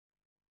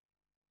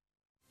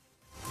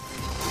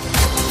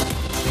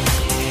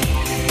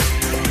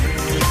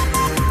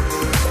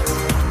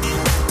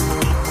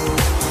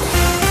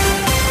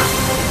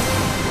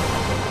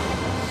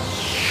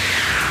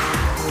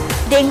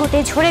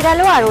এতে ঝরে গেল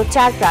আরও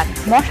 ৪ প্রাণ।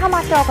 মশা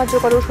মারতে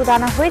অকার্যকর ওষুধ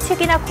আনা হয়েছে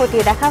কিনা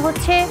খতিয়ে দেখা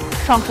হচ্ছে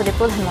সংসদে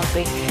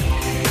প্রধানমন্ত্রী।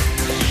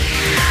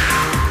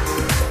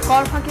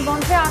 কর ফাঁকি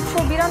বন্ধে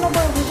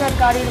 ৮৯২ অভিযান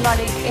গাড়ির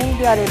মালিক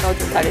এনবিআর এর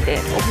নজরদারিতে।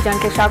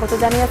 অভিযানকে স্বাগত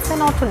জানিয়েছেন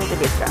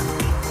অর্থনীতিবিদরা।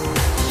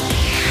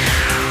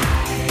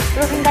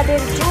 রোহিঙ্গাদের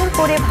জোর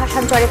করে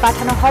ভাষান্তরে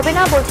পাঠানো হবে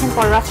না বলছেন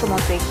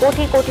পররাষ্ট্রমন্ত্রী।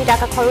 কোটি কোটি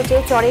টাকা খরচে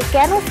চরে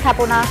কেন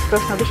স্থাপনা,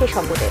 প্রশ্ন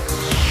বিশেষজ্ঞদের।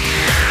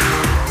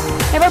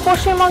 এবার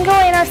পশ্চিমবঙ্গেও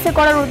এনআরসি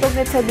করার উদ্যোগ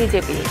নিচ্ছে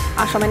বিজেপি।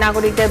 আসামে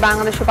নাগরিকদের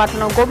বাংলাদেশে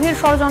পাঠানো গভীর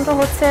ষড়যন্ত্র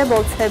হচ্ছে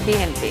বলছে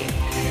বিএনপি।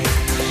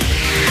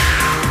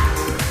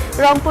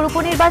 রংপুর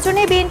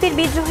উপনির্বাচনে বিএনপির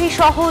বিদ্রোহী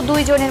সহ 2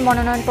 জনের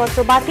মনোনয়নপত্র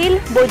বাতিল।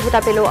 বৈধতা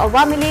পেল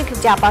আওয়ামী লীগ,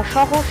 জাপা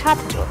সহ 7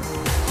 জন।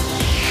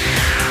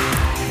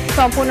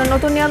 সম্পূর্ণ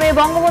নতুন নিয়মে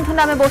বঙ্গবন্ধু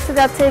নামে বসতে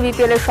যাচ্ছে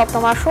বিপিএল এর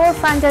 7ম আসর।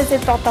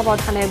 ফ্র্যাঞ্চাইজির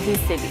তত্ত্বাবধানে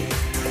বিসিবি।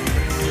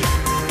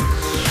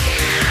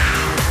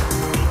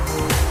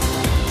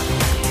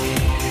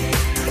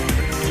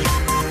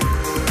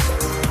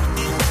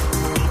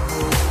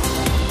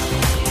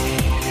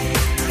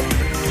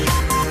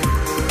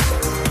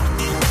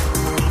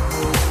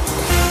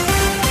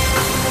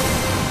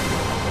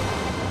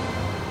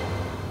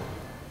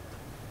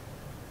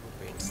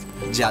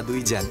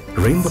 জাদুই জান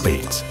রেইনবো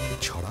পেইন্টস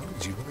ছড়ানো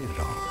জীবনের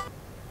রং।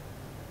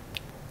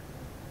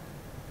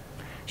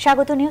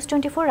 স্বাগত নিউজ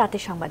 24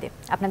 রাতের সংবাদে।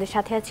 আপনাদের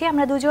সাথে আছি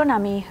আমরা দুজন,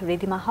 আমি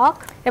রিধিমা হক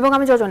এবং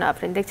আমি যোজনা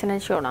আফরিন। দেখছেন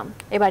শিরোনাম,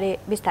 এবারে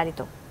বিস্তারিত।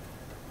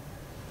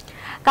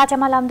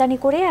 কাঁচামাল আমদানি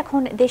করে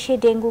এখন দেশে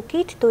ডেঙ্গু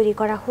কিট তৈরি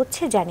করা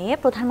হচ্ছে জানিয়ে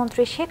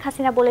প্রধানমন্ত্রী শেখ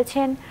হাসিনা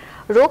বলেছেন,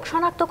 রোগ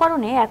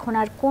শনাক্তকরণে এখন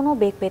আর কোনো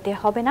বেগ পেতে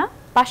হবে না।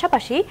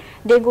 পাশাপাশি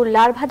ডেঙ্গুর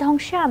লার্ভা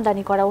ধ্বংসে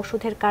আমদানি করা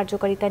ওষুধের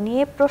কার্যকারিতা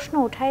নিয়ে প্রশ্ন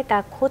ওঠায় তা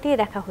খতিয়ে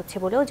দেখা হচ্ছে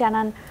বলেও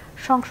জানান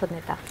সংসদ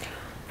নেতা।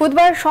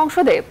 বুধবার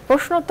সংসদে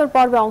প্রশ্নোত্তর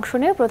পর্বে অংশ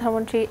নিয়ে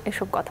প্রধানমন্ত্রী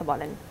এসব কথা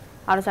বলেন।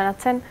 আরো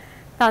জানাচ্ছেন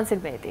তানজিল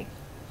মেহেদী।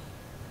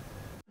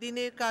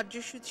 দিনের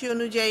কার্যসূচি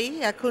অনুযায়ী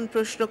এখন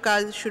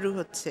প্রশ্নকাল শুরু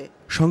হচ্ছে।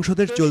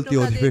 সংসদের চলতি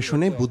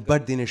অধিবেশনে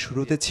বুধবার দিনের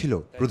শুরুতে ছিল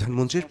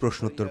প্রধানমন্ত্রীর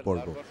প্রশ্নোত্তর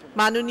পর্ব।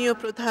 মাননীয়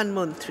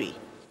প্রধানমন্ত্রী,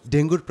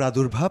 ডেঙ্গুর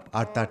প্রাদুর্ভাব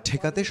আর তার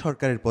ঠেকাতে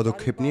সরকারের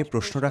পদক্ষেপ নিয়ে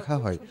প্রশ্ন রাখা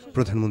হয়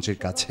প্রধানমন্ত্রীর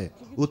কাছে।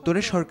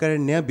 উত্তরে সরকারের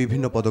নেয়া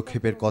বিভিন্ন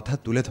পদক্ষেপের কথা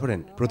তুলে ধরেন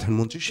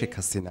প্রধানমন্ত্রী শেখ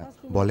হাসিনা।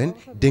 বলেন,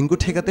 ডেঙ্গু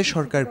ঠেকাতে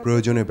সরকার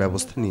প্রয়োজনীয়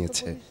ব্যবস্থা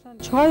নিয়েছে।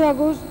 6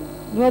 আগস্ট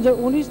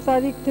 2019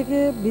 তারিখ থেকে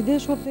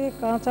বিদেশ হতে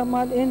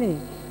কাঁচামাল এনে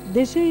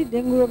দেশেই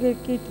ডেঙ্গু রোগের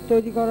কিট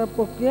তৈরি করার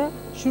প্রক্রিয়া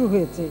শুরু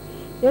হয়েছে।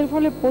 এর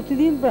ফলে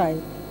প্রতিদিন প্রায়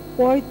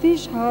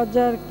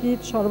 35,000 কিট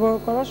সরবরাহ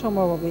করা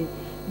সম্ভব হবে।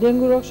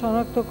 ডেঙ্গু রোগ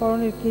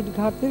শনাক্তকরণের কিট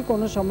ঘাটতির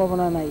কোনো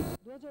সম্ভাবনা নাই।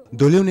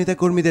 দলীয়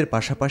নেতাকর্মীদের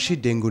পাশাপাশি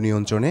ডেঙ্গু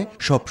নিয়ন্ত্রণে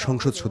সব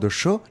সংসদ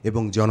সদস্য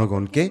এবং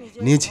জনগণকে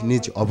নিজ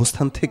নিজ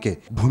অবস্থান থেকে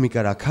ভূমিকা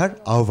রাখার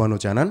আহ্বানও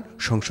জানান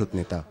সংসদ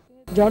নেতা।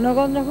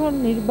 জনগণ যখন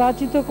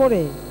নির্বাচিত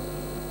করে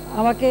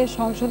আমাকে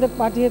সংসদে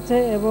পাঠিয়েছে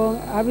এবং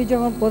আমি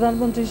যখন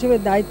প্রধানমন্ত্রী হিসেবে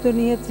দায়িত্ব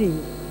নিয়েছি,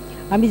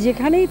 আমি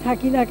যেখানেই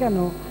থাকি না কেন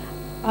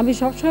আমি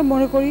সবসময়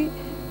মনে করি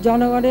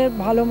জনগণের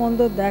ভালো মন্দ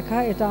দেখা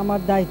এটা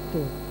আমার দায়িত্ব।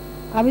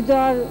 আমি তো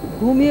আর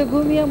ঘুমিয়ে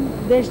ঘুমিয়ে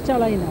দেশ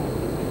চালাই না,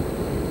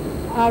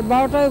 আর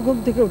 12টায় ঘুম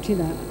থেকে উঠি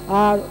না।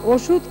 আর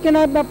ওষুধ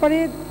কেনার ব্যাপারে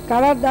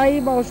কারা দায়ী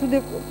বা ওষুধে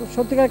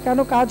সত্যিকার কেন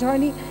কাজ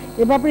হয়নি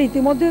এ ব্যাপারে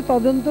ইতিমধ্যে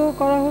তদন্ত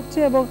করা হচ্ছে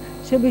এবং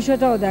সে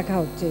বিষয়টাও দেখা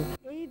হচ্ছে।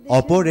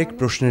 অপর এক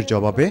প্রশ্নের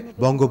জবাবে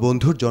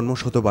বঙ্গবন্ধুর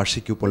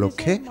জন্মশতবার্ষিকী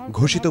উপলক্ষে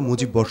ঘোষিত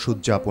মুজিব বর্ষ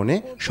উদযাপনে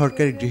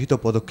সরকারের গৃহীত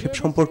পদক্ষেপ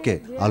সম্পর্কে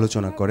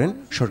আলোচনা করেন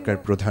সরকার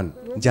প্রধান।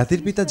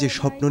 জাতির পিতা যে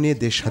স্বপ্ন নিয়ে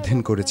দেশ স্বাধীন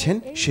করেছেন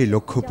সেই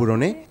লক্ষ্য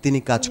পূরণে তিনি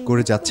কাজ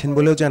করে যাচ্ছেন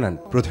বলেও জানান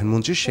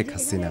প্রধানমন্ত্রী শেখ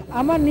হাসিনা।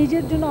 আমার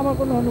নিজের জন্য আমার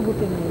কোনো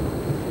অনুভূতি নেই,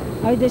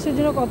 আমি দেশের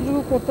জন্য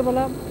কতটুকু করতে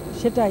পারলাম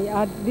সেটাই।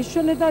 আর বিশ্ব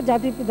নেতা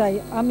জাতির পিতাই,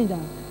 আমি না।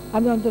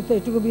 আমি অন্তত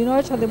এটুকু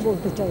বিনয়ের সাথে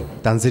বলতে চাই।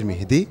 তানজিল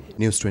মেহেদী,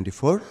 নিউজ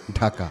 24,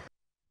 ঢাকা।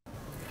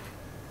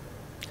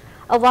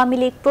 আওয়ামী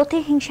লীগ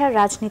প্রতিহিংসার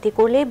রাজনীতি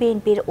করলে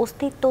বিএনপির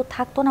অস্তিত্ব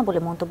থাকতো না বলে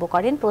মন্তব্য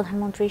করেন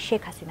প্রধানমন্ত্রী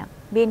শেখ হাসিনা।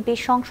 বিএনপির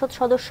সংসদ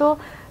সদস্য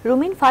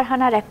রুমিন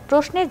ফারহানার এক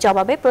প্রশ্নের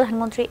জবাবে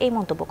প্রধানমন্ত্রী এই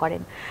মন্তব্য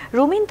করেন।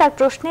 রুমিন তার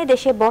প্রশ্নে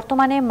দেশে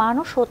বর্তমানে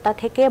মানুষ হত্যা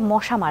থেকে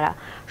মশা মারা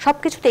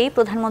সবকিছুতেই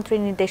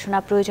প্রধানমন্ত্রীর নির্দেশনা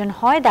প্রয়োজন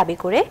হয় দাবি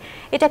করে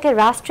এটাকে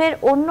রাষ্ট্রের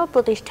অন্য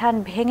প্রতিষ্ঠান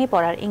ভেঙে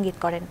পড়ার ইঙ্গিত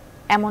করেন।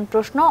 এমন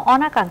প্রশ্ন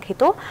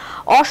অনাকাঙ্ক্ষিত,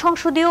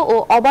 অসংসদীয় ও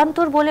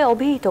অবান্তর বলে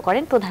অভিহিত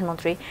করেন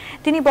প্রধানমন্ত্রী।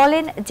 তিনি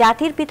বলেন,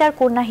 জাতির পিতার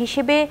কন্যা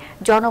হিসেবে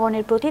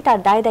জনগণের প্রতি তার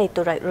দায় দায়িত্ব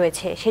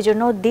রয়েছে,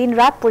 সেজন্য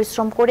দিনরাত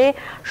পরিশ্রম করে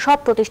সব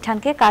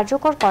প্রতিষ্ঠানকে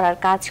কার্যকর করার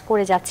কাজ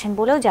করে যাচ্ছেন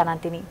বলেও জানান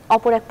তিনি।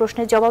 অপর এক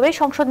প্রশ্নের জবাবে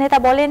সংসদ নেতা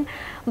বলেন,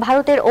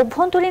 ভারতের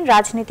অভ্যন্তরীণ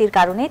রাজনীতির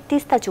কারণে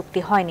তিস্তা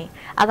চুক্তি হয়নি।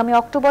 আগামী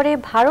অক্টোবরে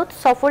ভারত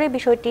সফরে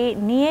বিষয়টি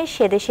নিয়ে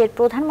সে দেশের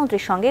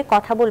প্রধানমন্ত্রীর সঙ্গে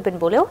কথা বলবেন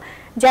বলেও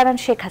জানান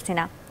শেখ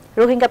হাসিনা।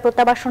 রোহিঙ্গা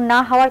প্রত্যাবাসন না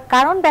হওয়ার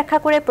কারণ ব্যাখ্যা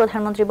করে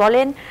প্রধানমন্ত্রী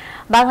বলেন,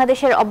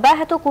 বাংলাদেশের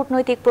অব্যাহত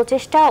কূটনৈতিক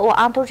প্রচেষ্টা ও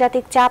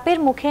আন্তর্জাতিক চাপের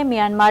মুখে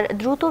মিয়ানমার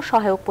দ্রুত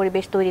সহায়ক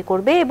পরিবেশ তৈরি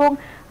করবে এবং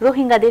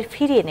রোহিঙ্গাদের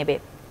ফিরিয়ে নেবে।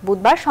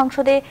 বুধবার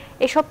সংসদে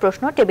এসব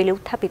প্রশ্ন টেবিলে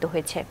উত্থাপিত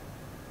হয়েছে।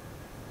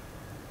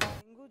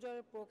 ডেঙ্গু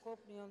জ্বরের প্রকোপ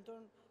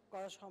নিয়ন্ত্রণ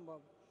করা সম্ভব,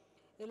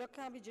 এ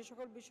লক্ষ্যে আমি যে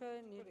সকল বিষয়ে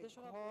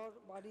নির্দেশনা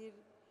বাড়ির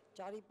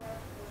চারিপাশ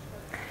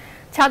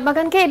ছাদ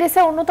বাগানকে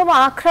এডিসের অন্যতম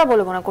আখড়া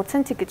বলে মনে করছেন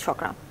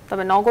চিকিৎসকরা।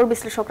 তবে নগর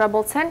বিশ্লেষকরা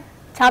বলছেন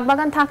ছাদ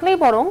বাগান থাকলেই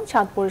বরং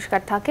ছাদ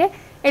পরিষ্কার থাকে,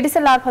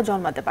 এডিসের লার্ভা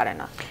জন্মাতে পারে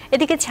না।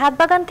 এদিকে ছাদ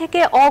বাগান থেকে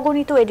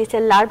অগণিত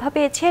এডিসের লার্ভা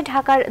পেয়েছে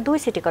ঢাকার 2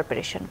 সিটি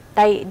কর্পোরেশন।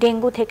 তাই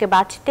ডেঙ্গু থেকে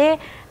বাঁচতে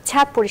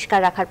ছাদ পরিষ্কার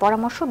রাখার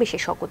পরামর্শ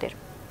বিশেষজ্ঞদের।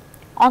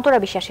 অন্তরা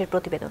বিশ্বাসের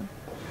প্রতিবেদন।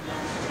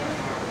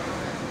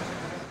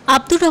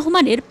 আব্দুর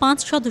রহমানের 5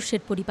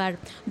 সদস্যের পরিবার।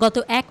 গত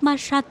 1 মাস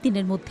 7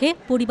 দিনের মধ্যে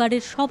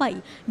পরিবারের সবাই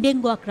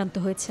ডেঙ্গু আক্রান্ত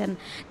হয়েছেন।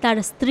 তার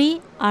স্ত্রী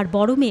আর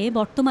বড় মেয়ে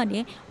বর্তমানে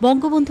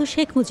বঙ্গবন্ধু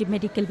শেখ মুজিব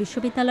মেডিকেল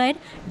বিশ্ববিদ্যালয়ের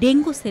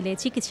ডেঙ্গু সেলে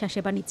চিকিৎসা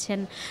সেবা নিচ্ছেন।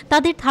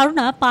 তাদের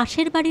ধারণা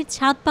পাশের বাড়ির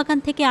ছাদ বাগান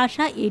থেকে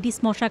আসা এডিস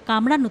মশা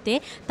কামড়ানোতে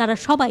তারা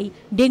সবাই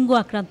ডেঙ্গু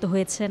আক্রান্ত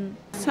হয়েছেন।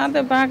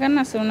 ছাদে বাগান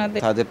আছে ওনাদের,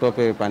 ছাদের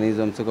টপে পানি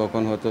জমছে,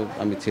 কখন হতো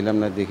আমি ছিলাম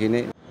না,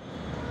 দেখিনি।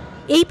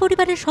 এই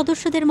পরিবারের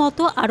সদস্যদের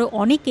মতো আরও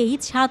অনেকেই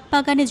ছাদ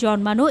বাগানে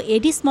জন্মানো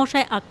এডিস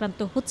মশায় আক্রান্ত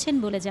হচ্ছেন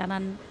বলে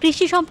জানান।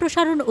 কৃষি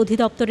সম্প্রসারণ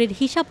অধিদপ্তরের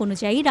হিসাব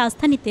অনুযায়ী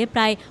রাজধানীতে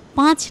প্রায়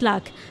 5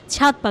 লাখ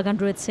ছাদ বাগান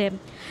রয়েছে,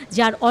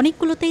 যার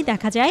অনেকগুলোতেই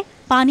দেখা যায়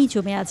পানি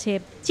জমে আছে।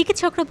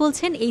 চিকিৎসকরা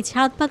বলছেন এই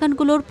ছাদ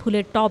বাগানগুলোর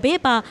ফুলের টবে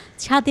বা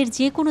ছাদের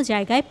যে কোনো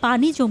জায়গায়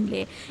পানি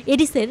জমলে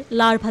এডিসের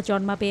লার্ভা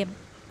জন্মাবে।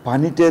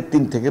 পানিতে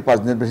 3 থেকে 5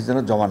 দিনের বেশি যেন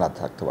জমা না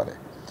থাকতে পারে।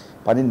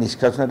 পানির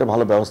নিষ্কাশনের একটা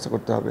ভালো ব্যবস্থা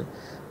করতে হবে।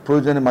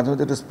 প্রয়োজনে মাঝে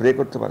মাঝে একটু স্প্রে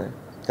করতে পারে,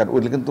 কারণ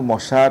ওইগুলো কিন্তু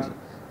মশার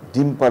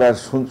ডিম পাড়ার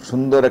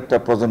সুন্দর একটা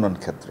প্রজনন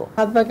ক্ষেত্র।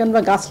 ছাদ বাগান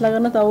বা গাছ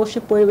লাগানো তো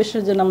অবশ্যই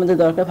পরিবেশের জন্য আমাদের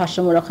দরকার,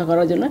 ভারসাম্য রক্ষা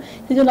করার জন্য।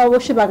 সেই জন্য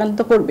অবশ্যই বাগান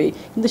তো করবেই,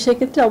 কিন্তু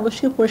সেক্ষেত্রে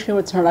অবশ্যই পরিষ্কার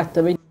পরিচ্ছন্ন রাখতে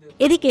হবে।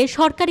 এদিকে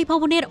সরকারি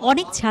ভবনের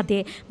অনেক ছাদে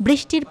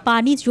বৃষ্টির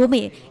পানি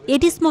জমে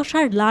এডিস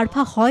মশার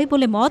লার্ভা হয়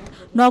বলে মত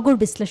নগর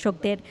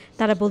বিশ্লেষকদের।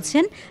 তারা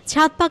বলছেন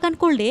ছাদ বাগান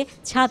করলে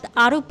ছাদ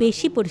আরও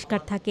বেশি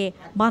পরিষ্কার থাকে,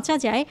 বাঁচা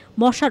যায়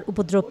মশার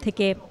উপদ্রব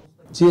থেকে।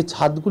 যে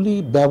ছাদগুলি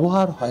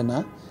ব্যবহার হয় না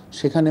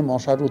সেখানে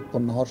মশার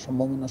উৎপন্ন হওয়ার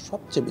সম্ভাবনা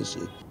সবচেয়ে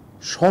বেশি।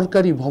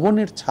 সরকারি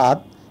ভবনের ছাদ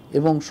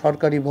এবং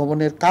সরকারি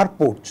ভবনের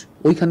কার্পোর্চ,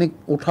 ওইখানে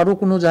ওঠারও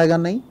কোনো জায়গা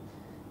নেই,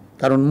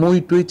 কারণ মই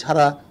টই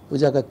ছাড়া ওই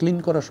জায়গা ক্লিন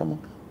করা সম্ভব।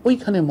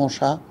 ওইখানে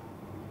মশা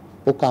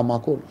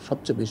পোকামাকড়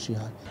সবচেয়ে বেশি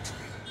হয়।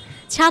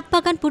 ছাদ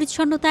বাগান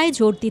পরিচ্ছন্নতায়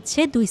জোর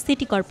দিচ্ছে 2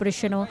 সিটি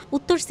কর্পোরেশনও।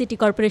 উত্তর সিটি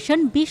কর্পোরেশন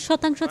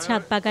 20%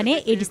 ছাদ বাগানে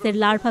এডিসের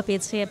লার্ভা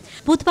পেয়েছে।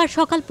 বুধবার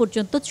সকাল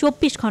পর্যন্ত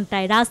 24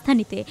 ঘন্টায়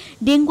রাজধানীতে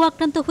ডেঙ্গু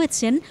আক্রান্ত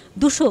হয়েছেন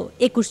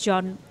 221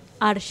 জন,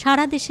 আর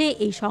সারা দেশে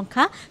এই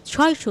সংখ্যা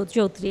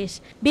 634।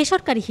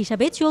 বেসরকারি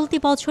হিসাবে চলতি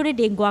বছরে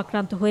ডেঙ্গু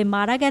আক্রান্ত হয়ে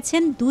মারা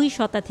গেছেন 2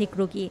 শতাধিক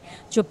রোগী।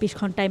 24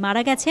 ঘন্টায়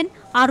মারা গেছেন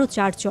আরও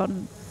 4 জন।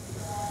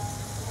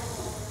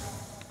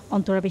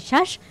 অন্তরা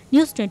বিশ্বাস,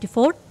 নিউজ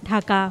 24,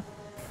 ঢাকা।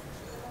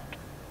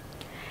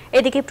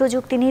 এদিকে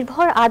প্রযুক্তি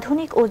নির্ভর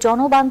আধুনিক ও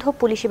জনবান্ধব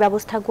পুলিশি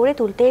ব্যবস্থা গড়ে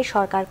তুলতে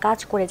সরকার কাজ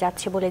করে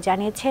যাচ্ছে বলে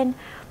জানিয়েছেন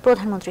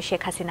প্রধানমন্ত্রী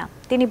শেখ হাসিনা।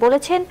 তিনি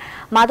বলেছেন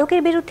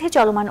মাদকের বিরুদ্ধে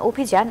চলমান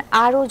অভিযান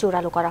আরও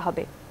জোরালো করা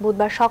হবে।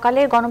 বুধবার সকালে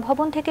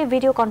গণভবন থেকে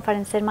ভিডিও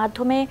কনফারেন্সের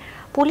মাধ্যমে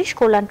পুলিশ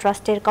কল্যাণ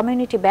ট্রাস্টের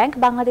কমিউনিটি ব্যাংক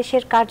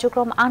বাংলাদেশের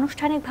কার্যক্রম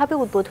আনুষ্ঠানিকভাবে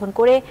উদ্বোধন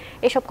করে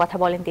এসব কথা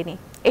বলেন তিনি।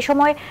 এ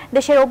সময়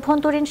দেশের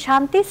অভ্যন্তরীণ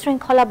শান্তি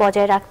শৃঙ্খলা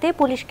বজায় রাখতে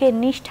পুলিশকে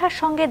নিষ্ঠার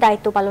সঙ্গে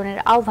দায়িত্ব পালনের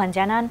আহ্বান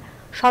জানান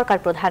সরকার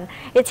প্রধান।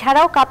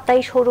 এছাড়াও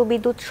কাপ্তাই সৌর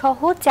বিদ্যুৎ সহ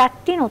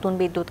 4টি নতুন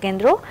বিদ্যুৎ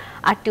কেন্দ্র,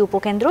 8টি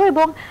উপকেন্দ্র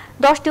এবং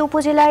 10টি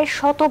উপজেলায়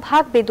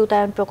শতভাগ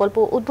বিদ্যুতায়ন প্রকল্প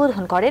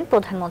উদ্বোধন করেন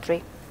প্রধানমন্ত্রী।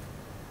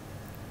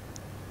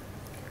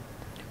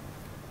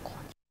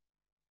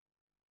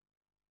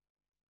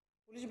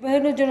 পুলিশ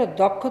বাহিনীর জন্য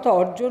দক্ষতা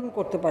অর্জন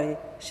করতে পারে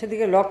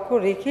সেদিকে লক্ষ্য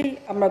রেখেই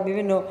আমরা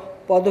বিভিন্ন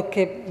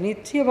পদক্ষেপ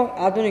নিচ্ছি এবং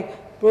আধুনিক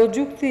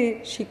প্রযুক্তি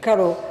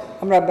শিক্ষারও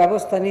আমরা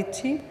ব্যবস্থা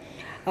নিচ্ছি।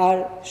 আর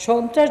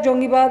সন্ত্রাস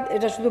জঙ্গিবাদ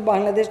এটা শুধু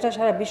বাংলাদেশ না,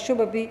 সারা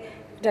বিশ্বব্যাপী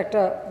এটা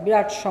একটা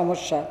বিরাট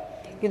সমস্যা।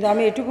 কিন্তু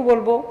আমি এটুকু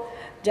বলবো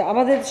যে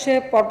আমাদের দেশে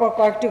পরপর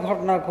কয়েকটি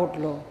ঘটনা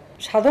ঘটলো,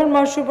 সাধারণ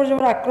মানুষের উপর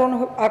যেমন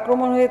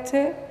আক্রমণ হয়েছে,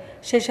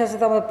 সেই সাথে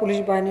সাথে আমাদের পুলিশ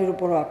বাহিনীর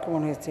উপরও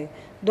আক্রমণ হয়েছে।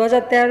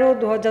 2013,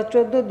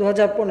 2014,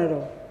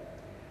 2015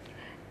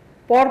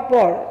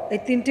 পরপর এই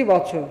 3টি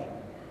বছর,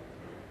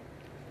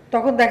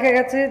 তখন দেখা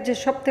গেছে যে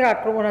সব থেকে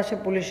আক্রমণ আসে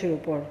পুলিশের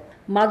উপর।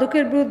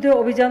 মাদকের বিরুদ্ধে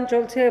অভিযান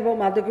চলছে এবং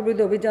মাদকের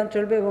বিরুদ্ধে অভিযান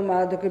চলবে এবং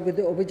মাদকের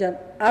বিরুদ্ধে অভিযান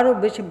আরও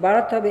বেশি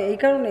বাড়াতে হবে। এই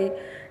কারণেই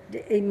যে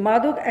এই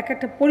মাদক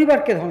একটা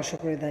পরিবারকে ধ্বংস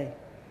করে দেয়,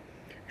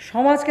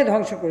 সমাজকে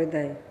ধ্বংস করে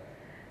দেয়।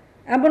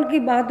 এমনকি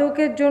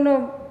মাদকের জন্য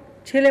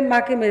ছেলে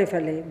মাকে মেরে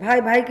ফেলে, ভাই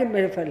ভাইকে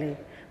মেরে ফেলে,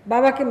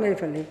 বাবাকে মেরে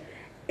ফেলে।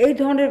 এই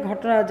ধরনের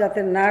ঘটনা যাতে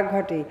না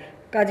ঘটে,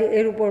 কাজে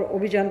এর উপর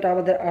অভিযানটা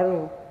আমাদের আরও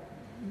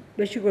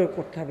বেশি করে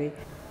করতে হবে।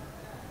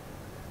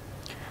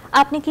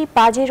 আপনি কি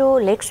Pajero,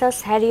 Lexus,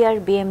 Harrier,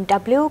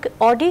 BMW,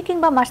 Audi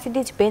কিংবা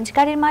মার্সিডিজ বেঞ্চ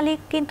গাড়ির মালিক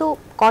কিন্তু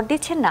কর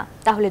দিচ্ছেন না?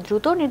 তাহলে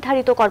দ্রুত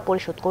নির্ধারিত কর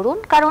পরিশোধ করুন,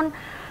 কারণ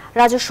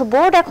রাজস্ব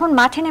বোর্ড এখন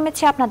মাঠে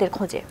নেমেছে আপনাদের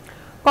খোঁজে।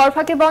 কর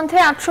ফাঁকি বন্ধে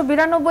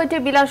 892টি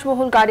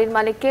বিলাসবহুল গাড়ির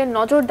মালিককে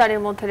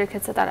নজরদারির মধ্যে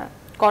রেখেছে তারা।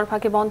 কর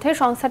ফাঁকি বন্ধে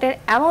সংস্থাটির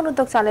এমন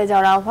উদ্যোগ চালিয়ে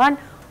যাওয়ার আহ্বান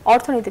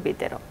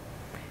অর্থনীতিবিদদেরও।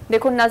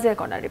 দেখুন নাজিয়া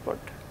কর্নার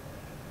রিপোর্ট।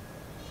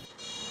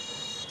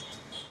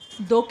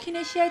 দক্ষিণ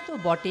এশিয়ায় তো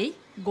বটেই,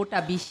 গোটা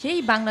বিশ্বেই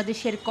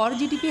বাংলাদেশের কর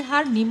জিডিপি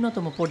হার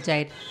নিম্নতম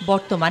পর্যায়ের।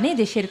 বর্তমানে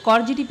দেশের কর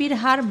জিডিপির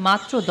হার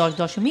মাত্র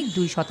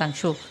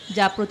 10.2%,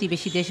 যা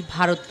প্রতিবেশী দেশ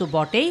ভারত তো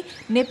বটেই,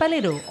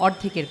 নেপালেরও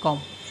অর্ধেকের কম।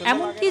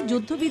 এমনকি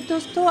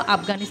যুদ্ধবিধ্বস্ত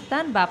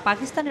আফগানিস্তান বা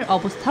পাকিস্তানের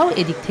অবস্থাও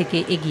এদিক থেকে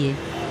এগিয়ে।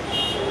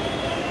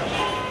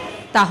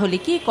 তাহলে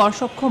কি কর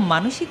সক্ষম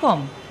মানুষই কম?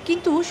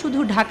 কিন্তু শুধু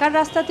ঢাকার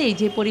রাস্তাতেই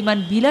যে পরিমাণ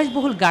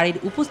বিলাসবহুল গাড়ির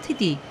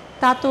উপস্থিতি,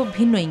 তা তো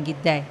ভিন্ন ইঙ্গিত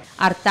দেয়।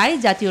 আর তাই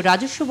জাতীয়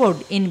রাজস্ব বোর্ড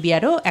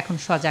এনবিআরও এখন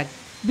সজাগ।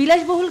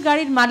 বিলাসবহুল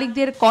গাড়ির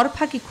মালিকদের কর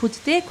ফাঁকি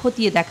খুঁজতে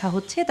খতিয়ে দেখা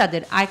হচ্ছে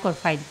তাদের আয়কর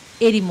ফাইল।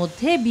 এরই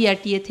মধ্যে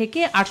বিআরটিএ থেকে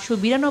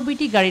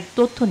 892টি গাড়ির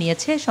তথ্য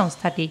নিয়েছে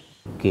সংস্থাটি।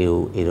 কেউ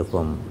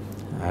এরকম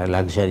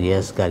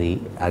লাক্সারিয়াস গাড়ি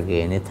আগে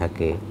এনে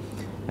থাকে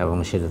এবং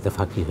সেটাতে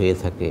ফাঁকি হয়ে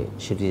থাকে,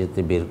 সেটি যাতে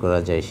বের করা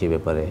যায় সে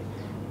ব্যাপারে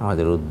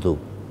আমাদের উদ্যোগ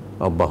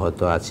অব্যাহত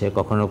আছে।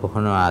 কখনো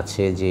কখনো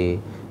আছে যে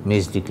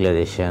মিস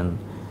ডিক্লারেশন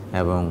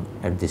এবং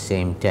at the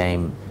same time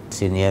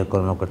senior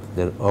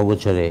কর্মকর্তাদের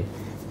অগোচরে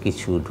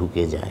কিছু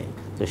ঢুকে যায়,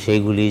 তো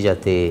সেইগুলি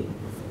যাতে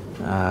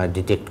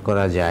ডিটেক্ট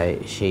করা যায়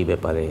সেই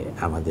ব্যাপারে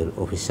আমাদের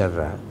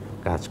অফিসাররা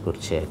কাজ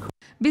করছে এখন।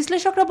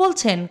 বিশ্লেষকরা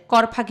বলছেন,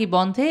 কর ফাঁকি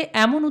বন্ধে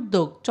এমন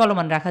উদ্যোগ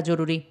চলমান রাখা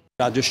জরুরি।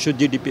 রাজস্ব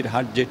জিডিপির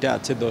হার যেটা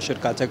আছে 10-এর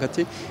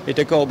কাছাকাছি,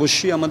 এটাকে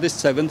অবশ্যই আমাদের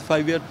 7th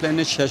 5-year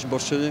প্ল্যানের শেষ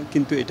বর্ষে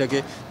কিন্তু এটাকে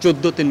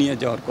 14-তে নিয়ে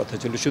যাওয়ার কথা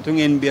ছিল। সুতরাং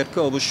এনবিআরকে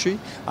অবশ্যই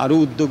আরও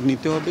উদ্যোগ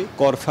নিতে হবে।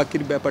 কর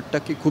ফাঁকির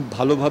ব্যাপারটাকে খুব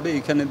ভালোভাবে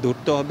এখানে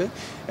ধরতে হবে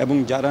এবং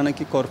যারা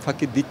নাকি কর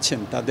ফাঁকি দিচ্ছেন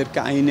তাদেরকে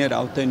আইনের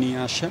আওতায় নিয়ে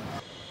আসা।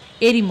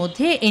 এরই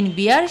মধ্যে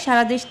এনবিআর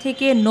সারা দেশ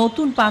থেকে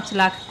নতুন 5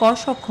 লাখ কর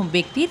সক্ষম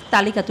ব্যক্তির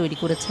তালিকা তৈরি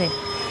করেছে।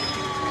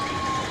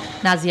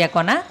 নাজিয়া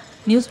কণা,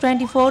 নিউজ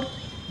 24,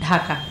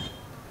 ঢাকা।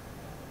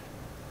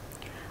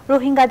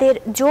 রোহিঙ্গাদের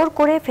জোর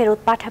করে ফেরত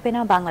পাঠাবে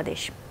না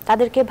বাংলাদেশ।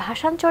 তাদেরকে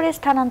ভাষান্তরে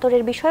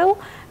স্থানান্তরের বিষয়েও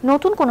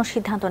নতুন কোনো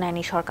সিদ্ধান্ত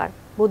নেয়নি সরকার।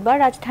 বুধবার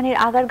রাজধানীর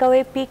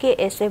আগারগাঁওয়ে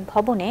পিকেএসএফ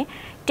ভবনে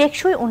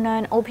টেকসই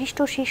উন্নয়ন অভিষ্ট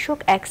শীর্ষক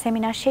এক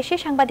সেমিনার শেষে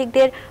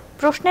সাংবাদিকদের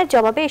প্রশ্নের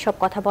জবাবে এসব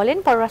কথা বলেন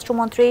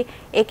পররাষ্ট্রমন্ত্রী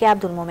একে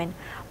আব্দুল মোমেন।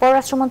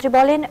 পররাষ্ট্রমন্ত্রী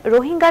বলেন,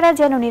 রোহিঙ্গারা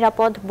যেন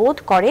নিরাপদ বোধ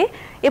করে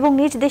এবং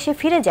নিজ দেশে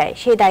ফিরে যায়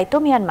সেই দায়িত্ব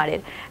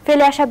মিয়ানমারের।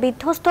 ফেলে আসা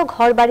বিধ্বস্ত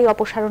ঘরবাড়ি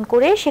অপসারণ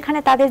করে সেখানে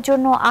তাদের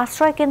জন্য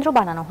আশ্রয় কেন্দ্র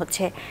বানানো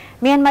হচ্ছে।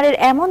 মিয়ানমারের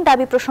এমন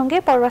দাবি প্রসঙ্গে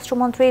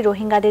পররাষ্ট্রমন্ত্রী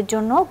রোহিঙ্গাদের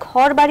জন্য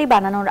ঘরবাড়ি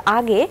বানানোর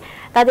আগে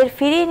তাদের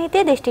ফিরিয়ে নিতে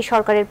দেশটির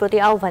সরকারের প্রতি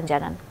আহ্বান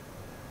জানান।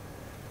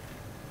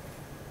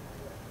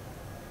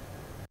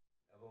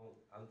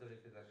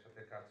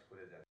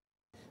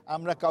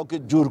 আমরা কাউকে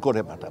জোর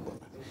করে পাঠাবো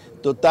না।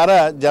 তো তারা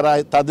যারা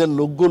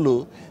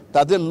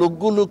তাদের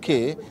লোকগুলোকে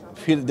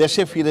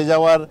দেশে ফিরে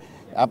যাওয়ার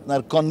আপনার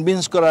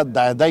কনভিন্স করার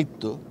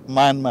দায়িত্ব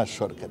মায়ানমার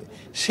সরকারের,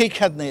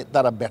 সেইখানে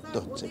তারা ব্যর্থ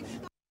হচ্ছে।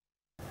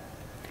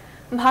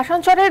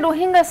 ভাষান্তরে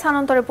রোহিঙ্গা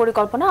স্থানান্তরের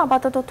পরিকল্পনা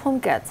আপাতত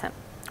থমকে আছে।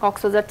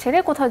 কক্সবাজার ছেড়ে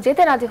কোথাও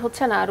যেতে রাজি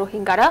হচ্ছে না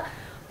রোহিঙ্গারা।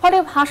 ফলে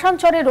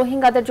ভাষান্তরে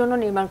রোহিঙ্গাদের জন্য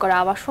নির্মাণ করা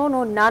আবাসন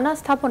ও নানা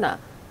স্থাপনা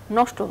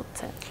নষ্ট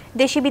হচ্ছে।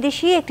 দেশি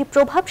বিদেশি একটি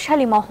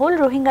প্রভাবশালী মহল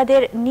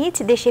রোহিঙ্গাদের নিজ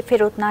দেশে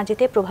ফেরত না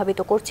যেতে প্রভাবিত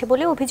করছে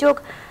বলে অভিযোগ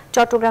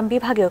চট্টগ্রাম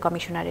বিভাগীয়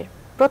কমিশনারের।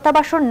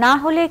 প্রত্যাবাসন না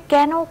হলে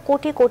কেন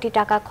কোটি কোটি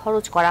টাকা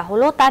খরচ করা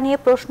হলো তা নিয়ে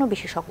প্রশ্ন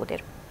বিশেষজ্ঞদের।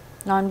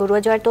 নয়ন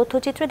বড়ুয়া জয়ের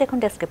তথ্যচিত্রে দেখুন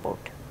ডেস্ক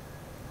রিপোর্ট।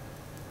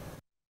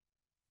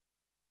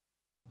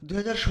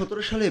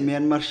 2017 সালে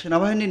মিয়ানমার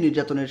সেনাবাহিনীর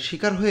নির্যাতনের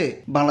শিকার হয়ে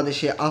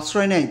বাংলাদেশে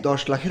আশ্রয় নেয়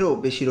 10 লাখেরও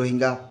বেশি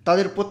রোহিঙ্গা।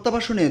 তাদের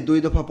প্রত্যাবাসনে 2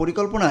 দফা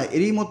পরিকল্পনা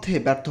এরই মধ্যে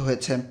ব্যর্থ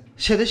হয়েছে।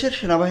 সেদেশের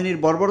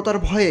সেনাবাহিনীর বর্বরতার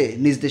ভয়ে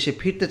নিজ দেশে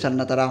ফিরতে চান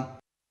না তারা।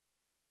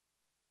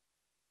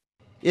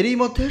 এরই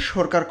মধ্যে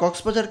সরকার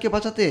কক্সবাজারকে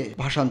বাঁচাতে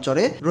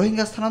ভাষান্তরে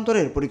রোহিঙ্গা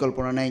স্থানান্তরের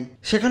পরিকল্পনা নেয়।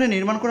 সেখানে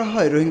নির্মাণ করা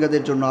হয়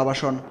রোহিঙ্গাদের জন্য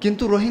আবাসন,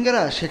 কিন্তু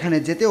রোহিঙ্গারা সেখানে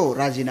যেতেও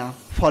রাজি না।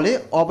 ফলে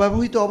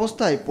অব্যবহৃত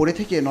অবস্থায় পড়ে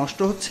থেকে নষ্ট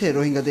হচ্ছে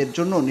রোহিঙ্গাদের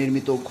জন্য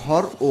নির্মিত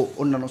ঘর ও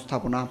অন্যান্য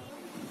স্থাপনা।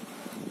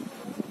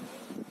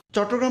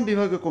 চট্টগ্রাম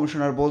বিভাগীয়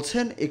কমিশনার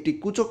বলছেন, একটি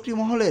কুচক্রী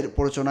মহলের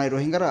প্ররোচনায়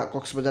রোহিঙ্গারা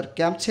কক্সবাজার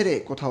ক্যাম্প ছেড়ে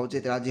কোথাও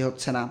যেতে রাজি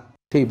হচ্ছে না।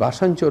 সেই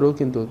ভাষান্তরও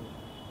কিন্তু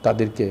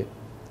তাদেরকে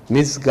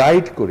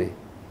মিসগাইড করে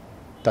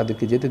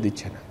তাদেরকে যেতে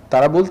দিচ্ছে না।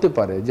 তারা বলতে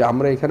পারে যে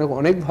আমরা এখানে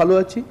অনেক ভালো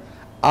আছি,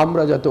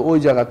 আমরা যাতে ওই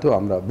জায়গাতেও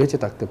আমরা বেঁচে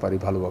থাকতে পারি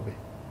ভালোভাবে।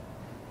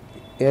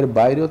 এর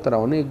বাইরেও তারা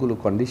অনেকগুলো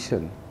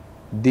কন্ডিশন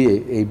দিয়ে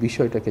এই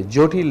বিষয়টাকে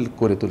জটিল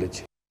করে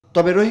তুলেছে।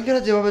 তবে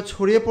রোহিঙ্গারা যেভাবে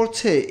ছড়িয়ে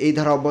পড়ছে, এই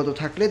ধারা অব্যাহত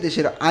থাকলে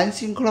দেশের আইন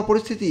শৃঙ্খলা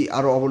পরিস্থিতি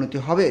আরও অবনতি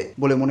হবে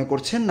বলে মনে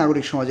করছেন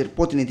নাগরিক সমাজের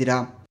প্রতিনিধিরা।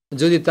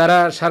 যদি তারা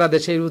সারা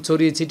দেশে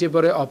ছড়িয়ে ছিটিয়ে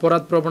পড়ে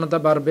অপরাধ প্রবণতা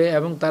বাড়বে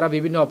এবং তারা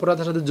বিভিন্ন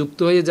অপরাধের সাথে যুক্ত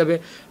হয়ে যাবে।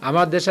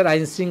 আমার দেশের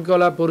আইন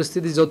শৃঙ্খলা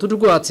পরিস্থিতি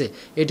যতটুকু আছে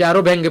এটা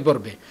আরও ভেঙে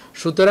পড়বে।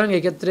 সুতরাং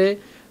এক্ষেত্রে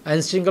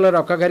আইন শৃঙ্খলা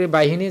রক্ষাকারী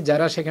বাহিনী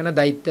যারা সেখানে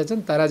দায়িত্বে আছেন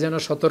তারা যেন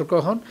সতর্ক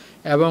হন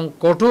এবং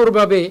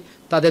কঠোরভাবে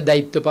তাদের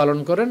দায়িত্ব পালন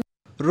করেন।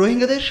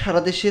 রোহিঙ্গাদের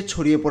সারা দেশে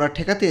ছড়িয়ে পড়া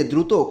ঠেকাতে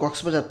দ্রুত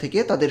কক্সবাজার থেকে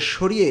তাদের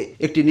সরিয়ে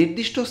একটি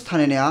নির্দিষ্ট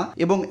স্থানে নেওয়া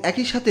এবং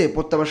একই সাথে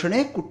প্রত্যাবাসনে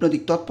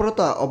কূটনৈতিক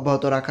তৎপরতা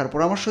অব্যাহত রাখার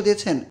পরামর্শ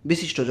দিয়েছেন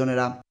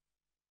বিশিষ্টজনেরা।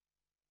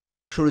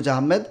 সুরজ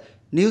আহমেদ,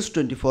 নিউজ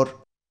 24।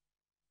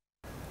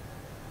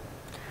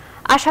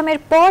 আসামের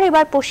পর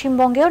এবার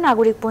পশ্চিমবঙ্গেও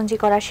নাগরিক পঞ্জি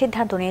করার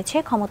সিদ্ধান্ত নিয়েছে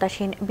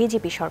ক্ষমতাসীন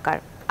বিজেপি সরকার।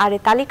 আর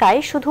এই তালিকায়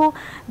শুধু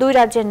 2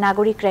 রাজ্যের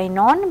নাগরিকরাই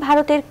নন,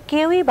 ভারতের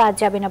কেউই বাদ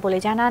যাবে না বলে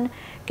জানান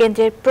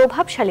কেন্দ্রের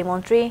প্রভাবশালী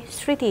মন্ত্রী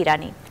স্মৃতি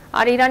ইরানি।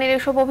 আর ইরানের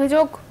এসব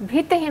অভিযোগ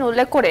ভিত্তিহীন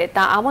উল্লেখ করে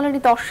তা আমলে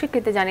নিতে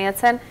অস্বীকৃতি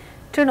জানিয়েছেন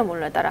তৃণমূল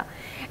নেতারা।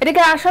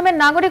 এদিকে আসামের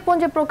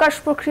নাগরিকপঞ্জি প্রকাশ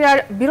প্রক্রিয়ার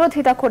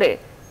বিরোধিতা করে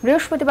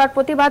বৃহস্পতিবার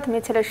প্রতিবাদ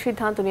মিছিলের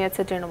সিদ্ধান্ত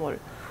নিয়েছে তৃণমূল।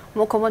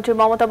 মুখ্যমন্ত্রী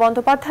মমতা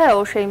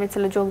বন্দ্যোপাধ্যায়ও সেই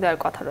মিছিলে যোগ দেওয়ার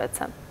কথা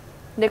রয়েছে।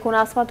 দেখুন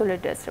আসমাতুলের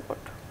ডেস্ক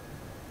রিপোর্ট।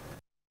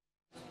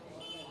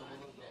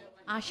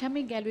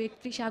 আসামে গেল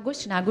 31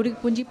 আগস্ট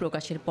নাগরিকপঞ্জি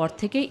প্রকাশের পর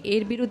থেকে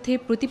এর বিরুদ্ধে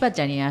প্রতিবাদ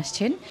জানিয়ে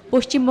আসছেন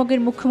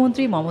পশ্চিমবঙ্গের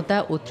মুখ্যমন্ত্রী মমতা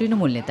ও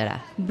তৃণমূল নেতারা।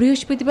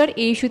 বৃহস্পতিবার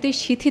এই ইস্যুতে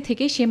সিথি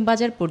থেকে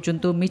শ্যামবাজার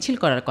পর্যন্ত মিছিল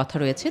করার কথা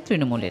রয়েছে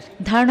তৃণমূলের।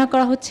 ধারণা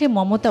করা হচ্ছে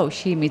মমতাও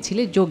সেই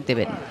মিছিলে যোগ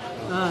দেবেন।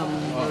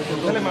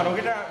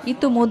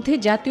 ইতোমধ্যে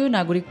জাতীয়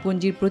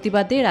নাগরিকপঞ্জির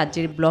প্রতিবাদে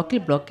রাজ্যের ব্লকে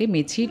ব্লকে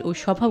মিছিল ও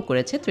সভাও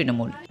করেছে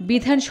তৃণমূল।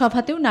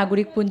 বিধানসভাতেও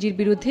নাগরিকপঞ্জির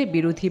বিরুদ্ধে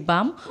বিরোধী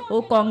বাম ও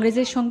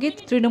কংগ্রেসের সঙ্গে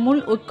তৃণমূল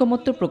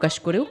ঐক্যমত্য প্রকাশ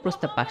করেও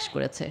প্রস্তাব পাশ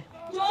করেছে।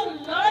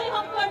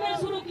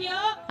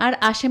 আর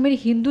আসামের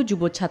হিন্দু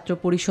যুব ছাত্র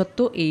পরিষদ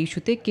তো এই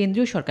ইস্যুতে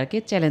কেন্দ্রীয় সরকারকে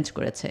চ্যালেঞ্জ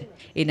করেছে।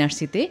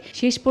 এনআরসিতে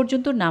শেষ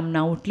পর্যন্ত নাম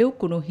না উঠলেও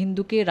কোনো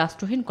হিন্দুকে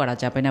রাষ্ট্রহীন করা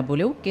যাবে না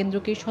বলেও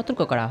কেন্দ্রকে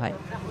সতর্ক করা হয়।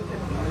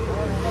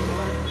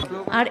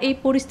 আর এই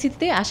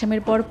পরিস্থিতিতে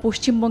আসামের পর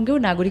পশ্চিমবঙ্গেও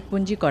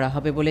নাগরিকপঞ্জি করা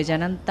হবে বলে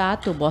জানান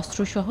তাঁত ও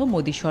বস্ত্রসহ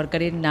মোদী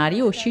সরকারের নারী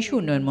ও শিশু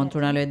উন্নয়ন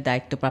মন্ত্রণালয়ের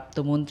দায়িত্বপ্রাপ্ত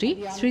মন্ত্রী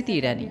স্মৃতি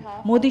ইরানি।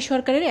 মোদী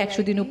সরকারের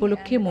 100 দিন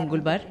উপলক্ষে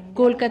মঙ্গলবার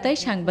কলকাতায়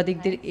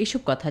সাংবাদিকদের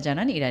এসব কথা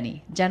জানান ইরানি।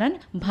 জানান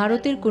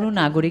ভারতের কোনো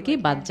নাগরিকই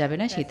বাদ যাবে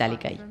না সেই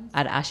তালিকায়।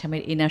 আর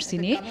আসামের এনআরসি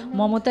নিয়ে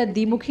মমতা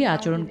দ্বিমুখী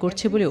আচরণ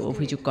করছে বলে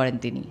অভিযোগ করেন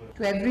তিনি।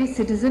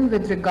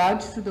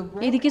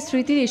 এদিকে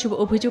স্মৃতির এসব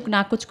অভিযোগ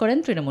নাকচ করেন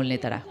তৃণমূল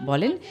নেতারা।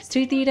 বলেন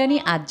স্মৃতি ইরানি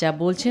আজ যা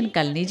বলছেন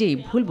কাল নিজেই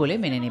ভুল বলে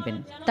মেনে নেবেন।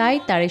 তাই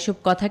তার এসব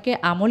কথাকে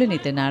আমলে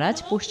নিতে নারাজ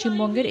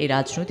পশ্চিমবঙ্গের এই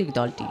রাজনৈতিক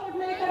দলটি।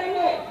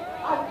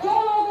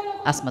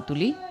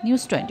 আসমাতুলি,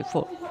 নিউজ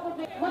 24।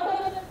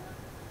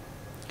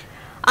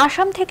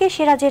 আসাম থেকে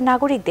সে রাজ্যের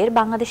নাগরিকদের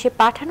বাংলাদেশে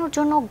পাঠানোর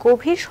জন্য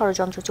গভীর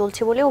ষড়যন্ত্র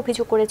চলছে বলে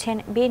অভিযোগ করেছেন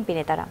বিএনপি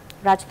নেতারা।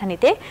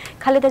 রাজধানীতে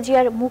খালেদা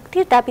জিয়ার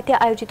মুক্তির দাবিতে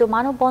আয়োজিত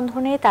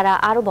মানববন্ধনে তারা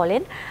আরও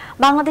বলেন,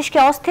 বাংলাদেশকে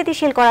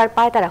অস্থিতিশীল করার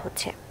পায়তারা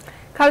হচ্ছে।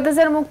 খালেদা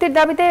জিয়ার মুক্তির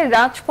দাবিতে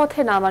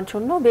রাজপথে নামার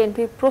জন্য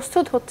বিএনপি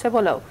প্রস্তুত হচ্ছে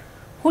বলেও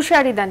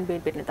হুঁশিয়ারি দেন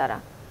বিএনপি নেতারা।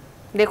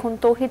 দেখুন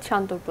তৌহিদ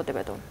শান্তর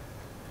প্রতিবেদন।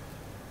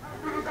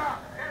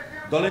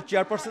 দলের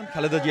চেয়ারপারসন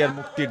খালেদা জিয়ার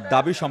মুক্তির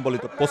দাবি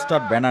সম্বলিত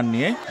পোস্টার ব্যানার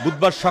নিয়ে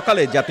বুধবার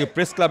সকালে জাতীয়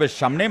প্রেস ক্লাবের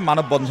সামনে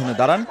মানববন্ধনে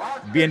দাঁড়ান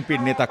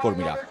বিএনপির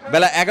নেতাকর্মীরা।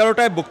 বেলা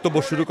 11টায় বক্তব্য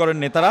শুরু করেন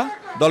নেতারা।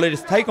 দলের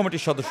স্থায়ী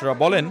কমিটির সদস্যরা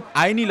বলেন,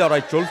 আইনি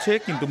লড়াই চলছে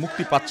কিন্তু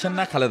মুক্তি পাচ্ছেন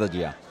না খালেদা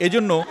জিয়া।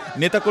 এজন্য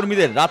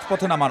নেতাকর্মীদের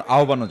রাজপথে নামার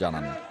আহ্বানও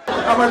জানান।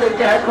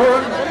 আমাদেরকে এখন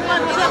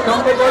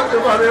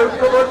সংঘবদ্ধভাবে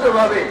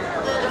ঐক্যবদ্ধভাবে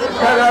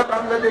সারা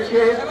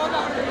বাংলাদেশে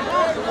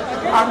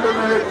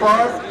আন্দোলনের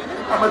পর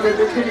আমাদের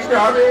বেছে নিতে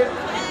হবে,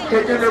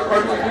 সেজন্য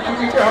কর্মসূচি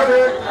দিতে হবে।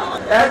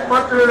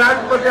 একমাত্র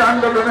রাজপথে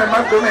আন্দোলনের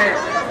মাধ্যমে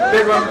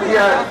বেগম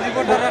জিয়ার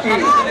মুক্তি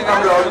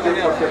আমরা অর্জন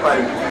করতে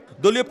পারি।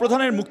 দলীয়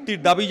প্রধানের মুক্তির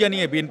দাবি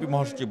জানিয়ে বিএনপি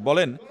মহাসচিব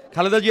বলেন,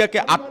 খালেদা জিয়াকে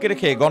আটকে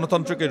রেখে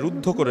গণতন্ত্রকে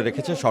রুদ্ধ করে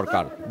রেখেছে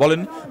সরকার।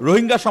 বলেন,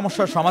 রোহিঙ্গা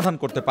সমস্যার সমাধান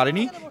করতে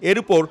পারেনি, এর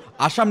উপর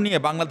আসাম নিয়ে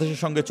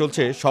বাংলাদেশের সঙ্গে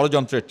চলছে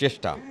ষড়যন্ত্রের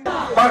চেষ্টা।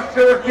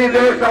 পার্শ্ববর্তী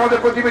দেশ, আমাদের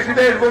প্রতিবেশী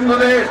দেশ, বন্ধু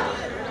দেশ,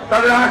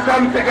 তাদের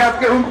আসাম থেকে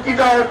আজকে হুমকি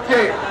দেওয়া হচ্ছে,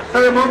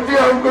 তাদের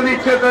মন্ত্রীরা হুমকি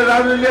দিচ্ছে, তাদের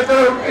রাজনৈতিক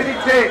নেতারা হুমকি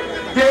দিচ্ছে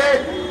যে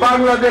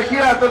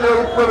বাংলাদেশিরা তাদের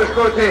প্রবেশ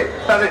করেছে,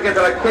 তাদেরকে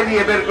তারা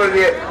খেলিয়ে বের করে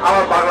দিয়ে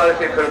আবার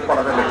বাংলাদেশে ফেরত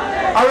পাঠাতে হবে।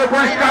 আমরা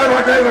পরিষ্কার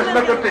ভাষায়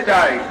ঘোষণা করতে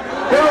চাই,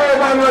 কোন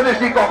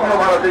বাংলাদেশি কখনো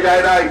ভারতে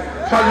যায় নাই।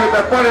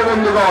 স্বাধীনতার পরে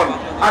বন্ধুগণ,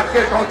 আজকে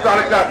সংস্থা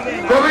আরেকটা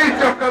গভীর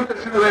চক্রান্ত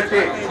শুরু হয়েছে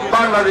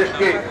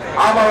বাংলাদেশকে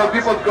আবারও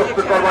বিপদগ্রস্ত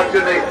করবার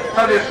জন্য,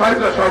 তাদের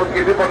স্বাধীনতা সড়ককে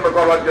বিপন্ন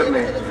করবার জন্য।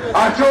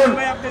 আসুন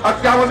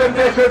আজকে আমাদের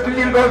দেশের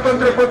পৃথিবীর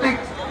গণতন্ত্রের প্রতীক,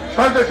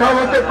 স্বাধীনতা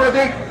সার্বভৌমত্বের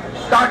প্রতীক,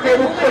 তাকে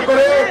মুক্ত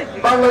করে,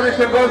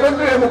 বাংলাদেশের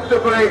গণতন্ত্রকে মুক্ত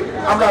করে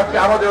আমরা আজকে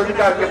আমাদের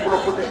অধিকারকে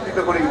পুনঃপ্রতিষ্ঠিত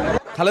করি।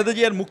 খালেদা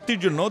জিয়ার মুক্তির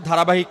জন্য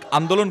ধারাবাহিক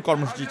আন্দোলন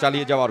কর্মসূচি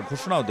চালিয়ে যাওয়ার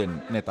ঘোষণাও দেন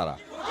নেতারা।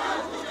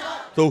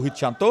 তৌহিদ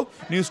শান্ত,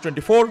 নিউজ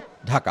 24,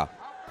 ঢাকা।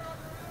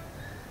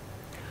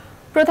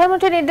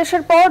 প্রধানমন্ত্রীর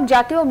নির্দেশের পর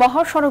জাতীয়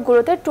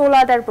মহাসড়কগুলোতে টোল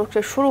আদায়ের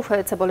প্রক্রিয়া শুরু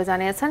হয়েছে বলে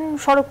জানিয়েছেন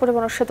সড়ক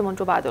পরিবহন ও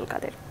সেতুমন্ত্রী ওবায়দুল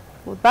কাদের।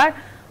 বুধবার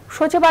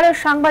সচিবালয়ের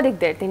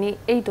সাংবাদিকদের তিনি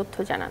এই তথ্য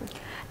জানান।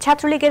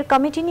 ছাত্রলীগের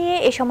কমিটি নিয়ে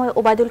এ সময়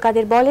ওবায়দুল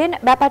কাদের বলেন,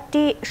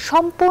 ব্যাপারটি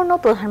সম্পূর্ণ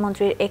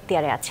প্রধানমন্ত্রীর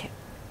এখতিয়ারে আছে।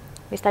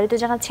 বিস্তারিত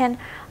জানাচ্ছেন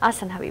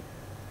আহসান হাবিব।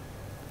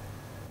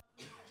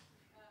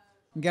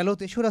 গেল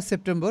 ৩রা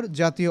সেপ্টেম্বর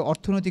জাতীয়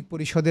অর্থনৈতিক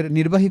পরিষদের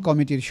নির্বাহী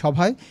কমিটির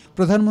সভায়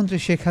প্রধানমন্ত্রী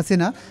শেখ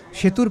হাসিনা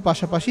সেতুর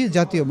পাশাপাশি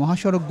জাতীয়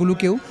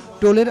মহাসড়কগুলোকেও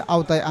টোলের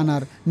আওতায়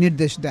আনার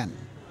নির্দেশ দেন।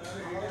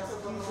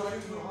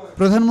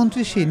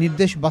 প্রধানমন্ত্রী সেই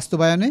নির্দেশ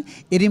বাস্তবায়নে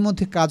এরই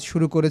মধ্যে কাজ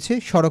শুরু করেছে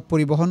সড়ক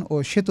পরিবহন ও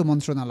সেতু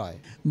মন্ত্রণালয়।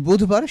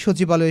 বুধবার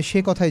সচিবালয়ে সে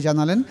কথাই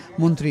জানালেন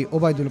মন্ত্রী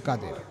ওবায়দুল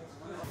কাদের।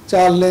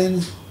 4 লেন,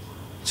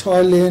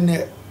 6 লেন,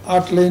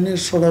 8 লেনের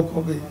সড়ক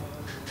হবে।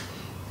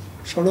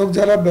 সড়ক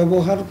যারা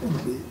ব্যবহার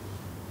করবে,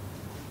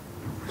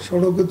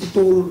 সড়কে তো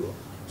টোল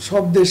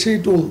সব দেশেই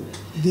টোল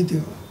দিতে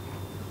হয়,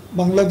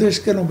 বাংলাদেশ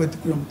কেন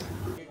ব্যতিক্রম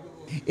থাকবে?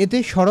 এতে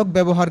সড়ক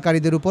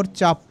ব্যবহারকারীদের উপর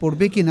চাপ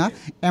পড়বে কিনা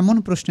এমন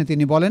প্রশ্নে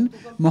তিনি বলেন,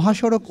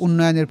 মহাসড়ক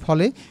উন্নয়নের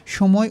ফলে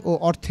সময় ও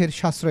অর্থের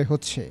সাশ্রয়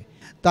হচ্ছে,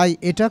 তাই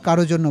এটা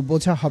কারো জন্য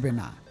বোঝা হবে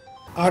না।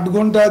 8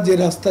 ঘন্টা যে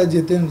রাস্তায়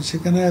যেতেন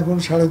সেখানে এখন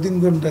 3.5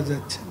 ঘন্টা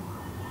যাচ্ছেন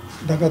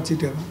ঢাকা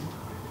চিটাগাং।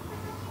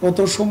 কত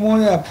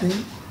সময় আপনি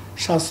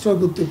সাশ্রয়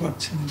করতে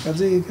পারছেন।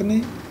 কাজে এখানে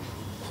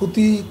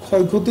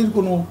ক্ষয়ক্ষতির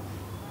কোনো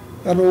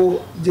কারো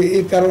যে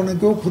এ কারণে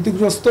কেউ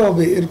ক্ষতিগ্রস্ত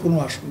হবে এর কোনো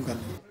আশঙ্কা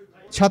নেই।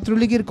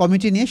 ছাত্রলীগের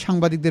কমিটি নিয়ে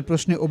সাংবাদিকদের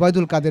প্রশ্নে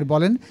ওবায়দুল কাদের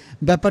বলেন,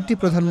 ব্যাপারটি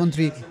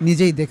প্রধানমন্ত্রী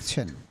নিজেই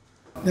দেখছেন।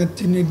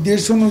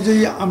 নির্দেশ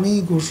অনুযায়ী আমি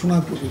ঘোষণা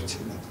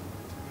করেছিলাম।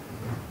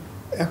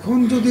 এখন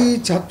যদি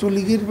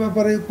ছাত্রলীগের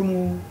ব্যাপারে কোনো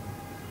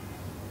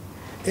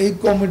এই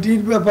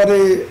কমিটির ব্যাপারে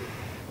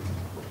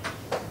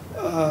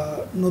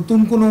নতুন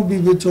কোনো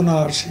বিবেচনা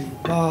আসে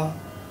বা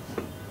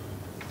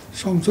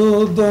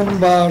সংশোধন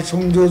বা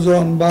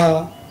সংযোজন বা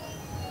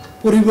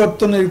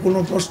পরিবর্তনের কোনো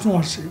প্রশ্ন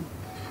আসে,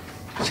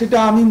 সেটা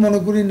আমি মনে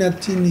করি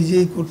নেত্রী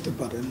নিজেই করতে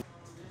পারেন।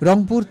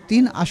 রংপুর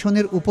 3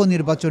 আসনের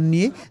উপনির্বাচন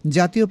নিয়ে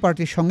জাতীয়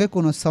পার্টির সঙ্গে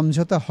কোনো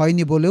সমঝোতা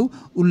হয়নি বলেও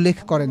উল্লেখ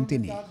করেন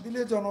তিনি।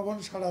 জনগণ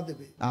সাড়া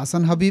দেবে।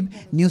 আহসান হাবিব,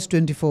 নিউজ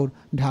 24,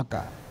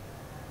 ঢাকা।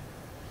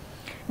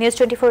 নিউজ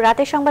 24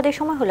 রাতের সংবাদের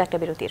সময় হলো একটা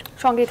বিরতির,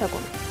 সঙ্গেই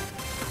থাকুন।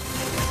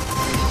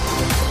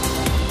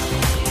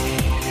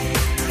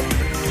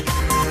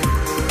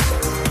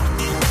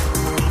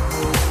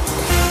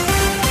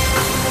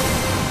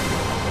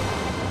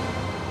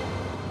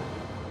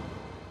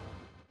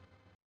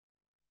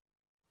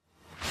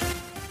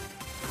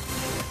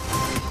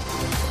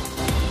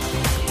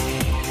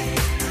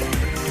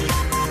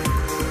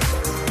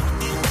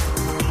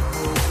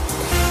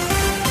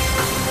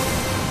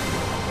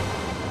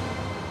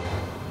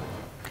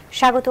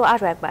 স্বাগত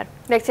আরো একবার,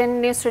 দেখছেন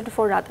নিউজ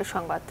 24 রাতের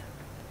সংবাদ।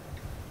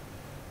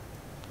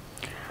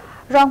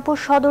 রংপুর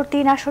সদর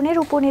 3 আসনের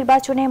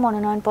উপনির্বাচনে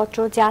মনোনয়নপত্র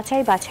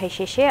যাচাই বাছাই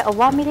শেষে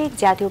আওয়ামী লীগ,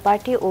 জাতীয়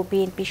পার্টি ও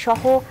বিএনপি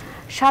সহ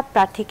 7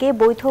 প্রার্থীকে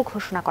বৈধ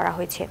ঘোষণা করা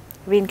হয়েছে।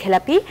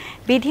 ঋণখেলাপি,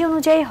 বিধি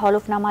অনুযায়ী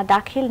হলফনামা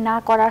দাখিল না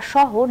করা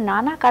সহ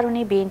নানা কারণে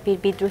বিএনপির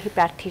বিদ্রোহী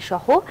প্রার্থী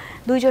সহ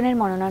 2 জনের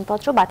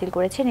মনোনয়নপত্র বাতিল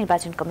করেছে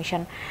নির্বাচন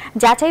কমিশন।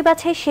 যাচাই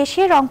বাছাই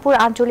শেষে রংপুর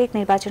আঞ্চলিক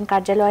নির্বাচন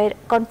কার্যালয়ের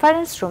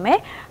কনফারেন্স রুমে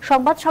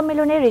সংবাদ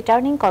সম্মেলনে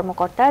রিটার্নিং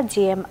কর্মকর্তা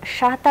জিএম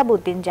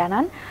শাহতাবউদ্দিন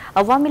জানান,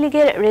 আওয়ামী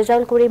লীগের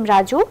রেজাউল করিম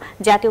রাজু,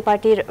 জাতীয়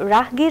পার্টির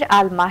রাহগীর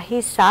আল মাহি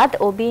সাদ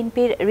ও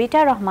বিএনপির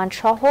রিটা রহমান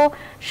সহ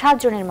 7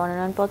 জনের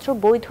মনোনয়নপত্র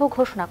বৈধ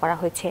ঘোষণা করা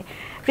হয়েছে।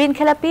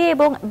 ঋণখেলাপি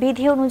এবং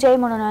বিধি অনুযায়ী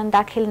মনোনয়ন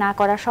দাখিল না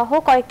করা সহ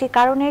কয়েকটি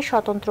কারণে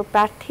স্বতন্ত্র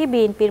প্রার্থী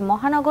বিএনপির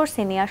মহানগর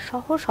সিনিয়র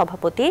সহ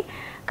সভাপতি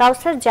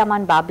কাউসার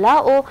জামান বাবলা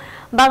ও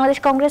বাংলাদেশ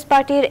কংগ্রেস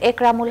পার্টির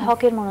একরামুল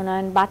হকের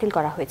মনোনয়ন বাতিল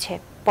করা হয়েছে।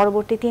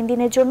 পরবর্তী 3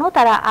 দিনের জন্য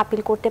তারা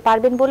আপিল করতে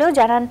পারবেন বলেও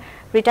জানান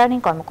রিটার্নিং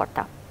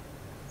কর্মকর্তা।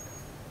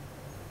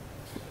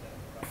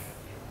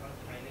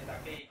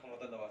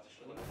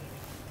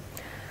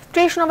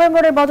 30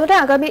 নভেম্বরের বদলে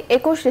আগামী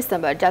 21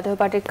 ডিসেম্বর জাতীয়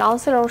পার্টির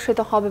কাউন্সিল অনুষ্ঠিত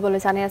হবে বলে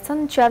জানিয়েছেন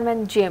চেয়ারম্যান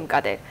জিএম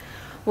কাদের।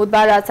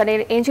 বুধবার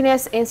রাজধানীর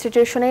ইঞ্জিনিয়ার্স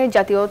ইনস্টিটিউশনে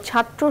জাতীয়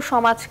ছাত্র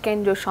সমাজ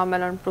কেন্দ্রীয়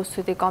সম্মেলন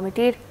প্রস্তুতি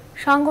কমিটির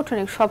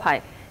সাংগঠনিক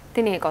সভায়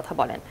তিনি এই কথা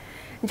বলেন।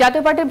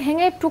 জাতীয় পার্টি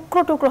ভেঙে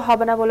টুকরো টুকরো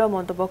হবে না বলেও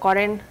মন্তব্য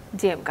করেন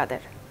জিএম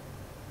কাদের।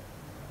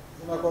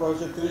 করা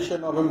হয়েছে 30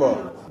 নভেম্বর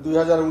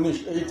 2019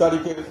 এই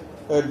তারিখের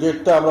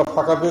ডেটটা আমরা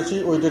ফাঁকা পেয়েছি।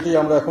 ওই ডেটেই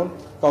আমরা এখন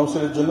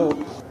কাউন্সিলের জন্য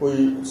ওই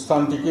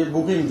স্থানটিকে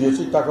বুকিং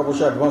দিয়েছি, টাকা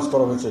পয়সা অ্যাডভান্স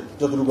করা হয়েছে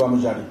যতটুকু আমি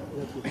জানি।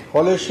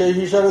 ফলে সেই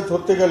হিসাবে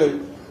ধরতে গেলে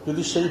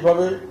যদি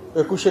সেইভাবে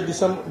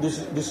 21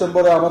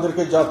 ডিসেম্বরে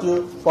আমাদেরকে জাতীয়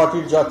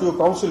পার্টির জাতীয়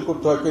কাউন্সিল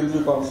করতে হয়,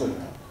 কেন্দ্রীয় কাউন্সিল।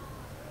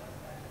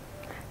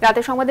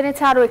 রাতে সংবাদে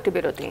নিচ্ছে আরো একটি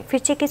বিরতি,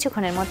 ফিরছে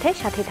কিছুক্ষণের মধ্যে,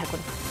 সাথেই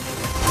থাকুন।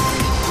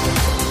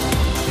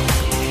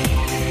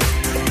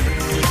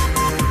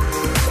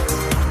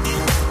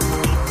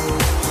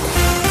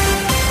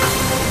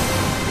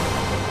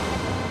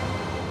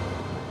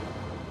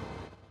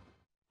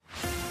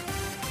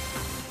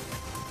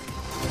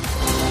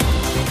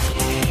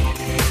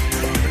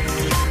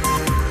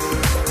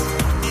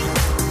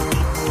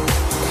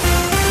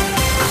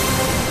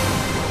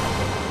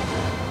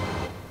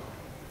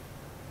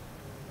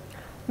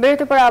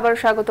 বিরতির পর আবার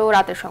স্বাগত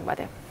রাতের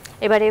সংবাদে।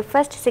 এবারে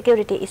ফার্স্ট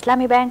সিকিউরিটি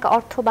ইসলামী ব্যাংক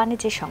অর্থ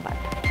বাণিজ্যের সংবাদ।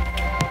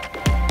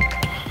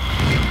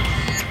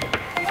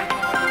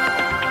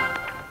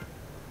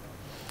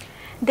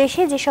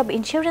 দেশে যেসব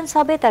ইন্স্যুরেন্স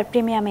হবে তার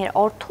প্রিমিয়ামের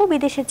অর্থ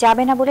বিদেশে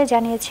যাবে না বলে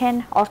জানিয়েছেন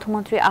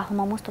অর্থমন্ত্রী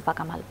আহমদ মুস্তফা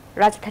কামাল।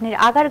 রাজধানীর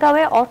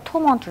আগারগাঁওয়ে অর্থ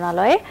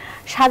মন্ত্রণালয়ে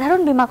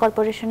সাধারণ বীমা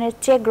কর্পোরেশনের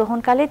চেক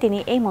গ্রহণকালে তিনি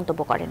এই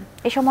মন্তব্য করেন।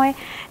 এ সময়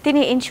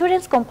তিনি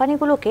ইন্স্যুরেন্স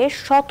কোম্পানিগুলোকে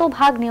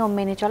শতভাগ নিয়ম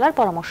মেনে চলার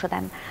পরামর্শ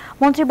দেন।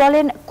 মন্ত্রী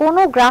বলেন,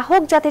 কোনো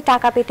গ্রাহক যাতে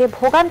টাকা পেতে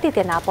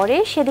ভোগান্তিতে না পড়ে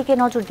সেদিকে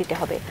নজর দিতে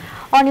হবে।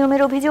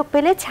 অনিয়মের অভিযোগ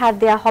পেলে ছাড়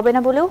দেয়া হবে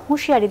না বলেও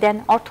হুঁশিয়ারি দেন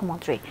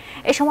অর্থমন্ত্রী।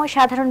 এ সময়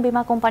সাধারণ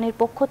বীমা কোম্পানির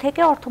পক্ষ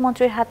থেকে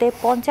অর্থমন্ত্রীর হাতে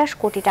 50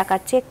 কোটি টাকার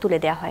চেক তুলে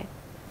দেওয়া হয়।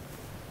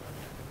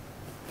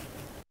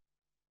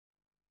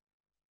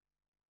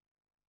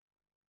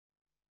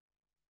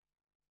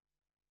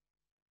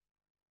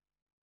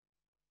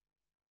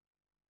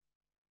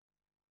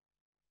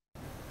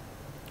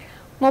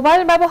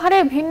 মোবাইল ব্যবহারে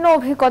ভিন্ন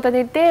অভিজ্ঞতা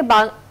দিতে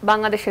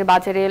বাংলাদেশের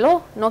বাজারে এলো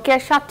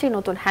নোকিয়ার 7টি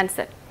নতুন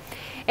handset.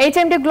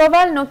 HMD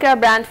global Nokia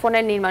brand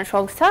ফোনের নির্মাণ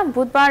সংস্থা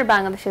বুধবার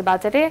বাংলাদেশের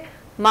বাজারে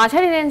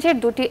মাঝারি রেঞ্জের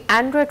 2টি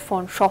অ্যান্ড্রয়েড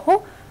ফোন সহ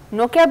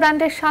নোকিয়া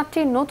ব্র্যান্ডের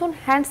 7টি নতুন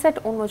হ্যান্ডসেট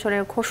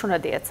উন্মোচনের ঘোষণা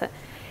দিয়েছে।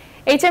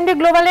 HMD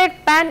গ্লোবালের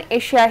pan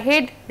Asia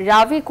head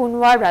Ravi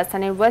Kunwar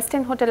রাজধানীর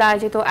ওয়েস্টার্ন হোটেলে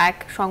আয়োজিত এক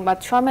সংবাদ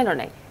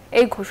সম্মেলনে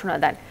এই ঘোষণা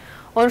দেন।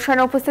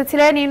 অনুষ্ঠানে উপস্থিত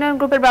ছিলেন ইউনিয়ন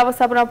গ্রুপের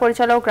ব্যবস্থাপনা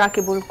পরিচালক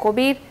রাকিবুল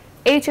কবির,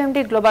 HMD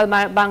গ্লোবাল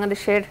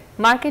বাংলাদেশের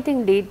মার্কেটিং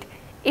লিড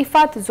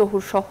ইফাত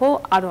জহুর সহ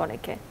আরো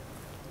অনেকে।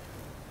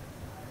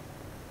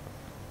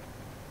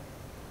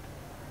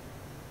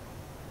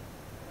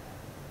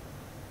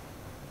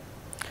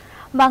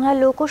 বাংলা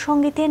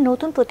লোকসঙ্গীতের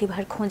নতুন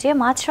প্রতিভার খোঁজে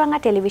মাছরাঙা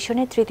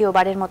টেলিভিশনে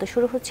তৃতীয়বারের মতো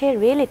শুরু হচ্ছে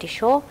রিয়েলিটি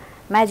শো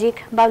ম্যাজিক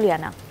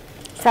বাউলিয়ানা।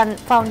 সান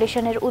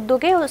ফাউন্ডেশনের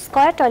উদ্যোগে ও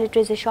স্কয়ার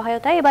টয়লেট্রিজের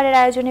সহায়তায় এবারের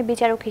আয়োজনে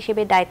বিচারক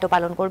হিসেবে দায়িত্ব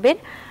পালন করবেন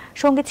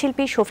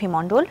সঙ্গীতশিল্পী শফি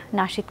মণ্ডল,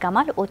 নাশিদ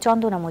কামাল ও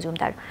চন্দনা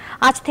মজুমদার।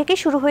 আজ থেকে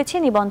শুরু হয়েছে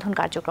নিবন্ধন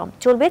কার্যক্রম,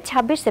 চলবে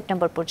 26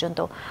 সেপ্টেম্বর পর্যন্ত।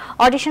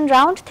 অডিশন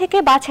রাউন্ড থেকে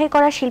বাছাই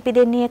করা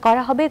শিল্পীদের নিয়ে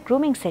করা হবে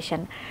গ্রুমিং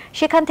সেশন।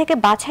 সেখান থেকে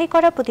বাছাই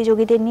করা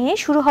প্রতিযোগীদের নিয়ে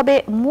শুরু হবে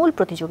মূল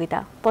প্রতিযোগিতা।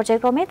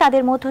 পর্যায়ক্রমে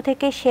তাদের মধ্য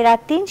থেকে সেরা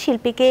 3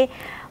 শিল্পীকে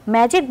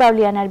ম্যাজিক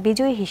বাউলিয়ানার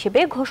বিজয়ী হিসেবে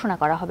ঘোষণা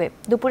করা হবে।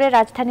 দুপুরে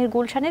রাজধানীর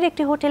গুলশানের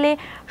একটি হোটেলে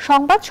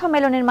সংবাদ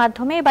সম্মেলনের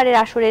মাধ্যমে এবারের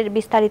আসরের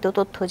বিস্তারিত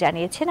তথ্য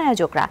জানিয়েছেন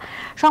আয়োজকরা।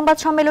 সংবাদ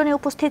সম্মেলনে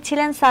উপস্থিত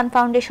ছিলেন সান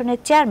ফাউন্ডেশনের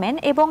চেয়ারম্যান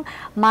এবং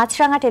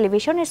মাছরাঙা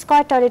টেলিভিশন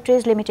স্কয়ার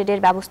টয়লেট্রিজ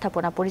লিমিটেডের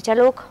ব্যবস্থাপনা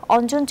পরিচালক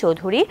অঞ্জন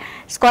চৌধুরী,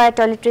 স্কয়ার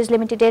টয়লেট্রিজ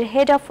লিমিটেডের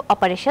হেড অফ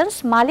অপারেশনস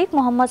মালিক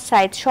মোহাম্মদ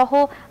সাইদ সহ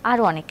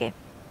আরও অনেকে।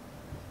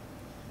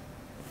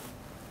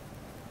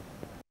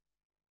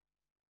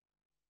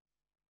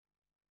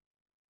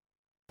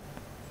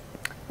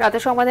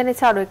 রাতের সংবাদে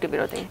নিচ্ছে আরো একটি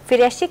বিরতি,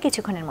 ফিরে আসছি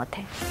কিছুক্ষণের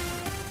মধ্যে।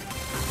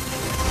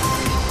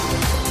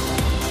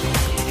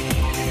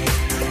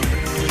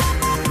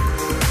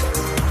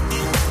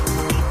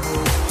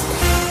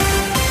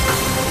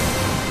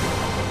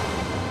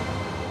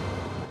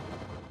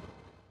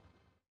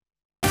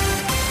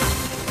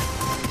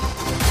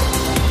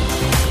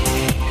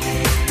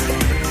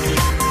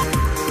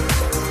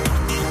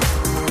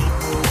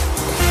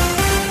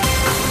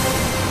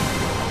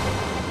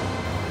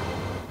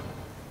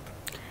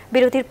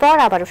 বিরতির পর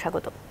আবারও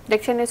স্বাগত।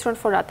 দেখছেন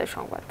News24 রাতের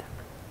সংবাদ।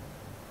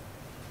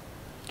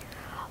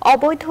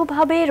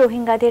 অবৈধভাবে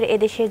রোহিঙ্গাদের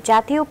এদেশের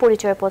জাতীয়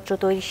পরিচয়পত্র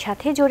তৈরির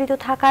সাথে জড়িত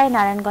থাকায়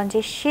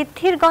নারায়ণগঞ্জের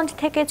সিদ্ধিরগঞ্জ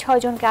থেকে 6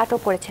 জনকে আটক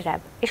করেছে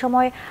র্যাব। এ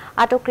সময়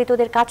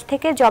আটককৃতদের কাছ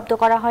থেকে জব্দ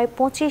করা হয়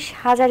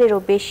 25,000-এরও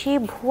বেশি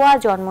ভুয়া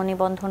জন্ম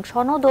নিবন্ধন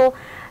সনদ ও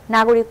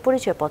নাগরিক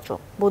পরিচয়পত্র।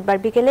 বুধবার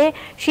বিকেলে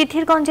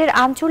সিদ্ধিরগঞ্জের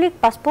আঞ্চলিক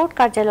পাসপোর্ট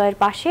কার্যালয়ের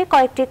পাশে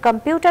কয়েকটি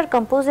কম্পিউটার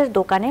কম্পোজের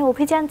দোকানে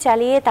অভিযান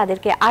চালিয়ে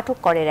তাদেরকে আটক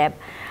করে র্যাব।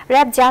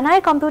 র্যাব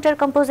জানায়, কম্পিউটার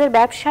কম্পোজের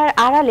ব্যবসার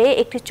আড়ালে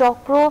একটি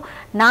চক্র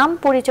নাম,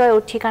 পরিচয় ও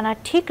ঠিকানা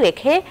ঠিক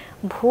রেখে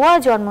ভুয়া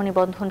জন্ম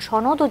নিবন্ধন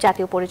সনদ ও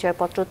জাতীয়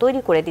পরিচয়পত্র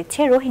তৈরি করে দিচ্ছে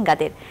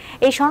রোহিঙ্গাদের।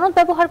 এই সনদ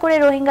ব্যবহার করে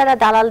রোহিঙ্গারা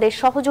দালালদের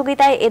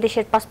সহযোগিতায়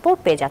এদেশের পাসপোর্ট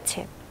পেয়ে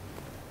যাচ্ছে।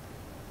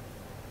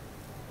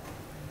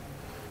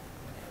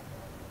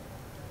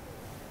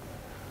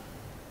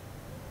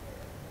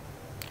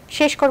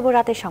 শেষ করব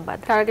রাতের সংবাদ।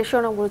 তার আগে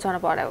শিরোনামগুলো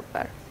জানাবো আর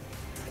একবার।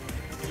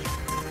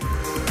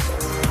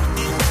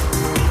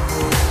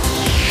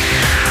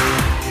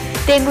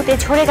 ডেঙ্গুতে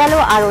ঝরে গেল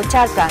আরও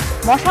 4 প্রাণ।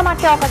 মশা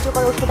মারতে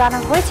অকার্যকর ওষুধ আনা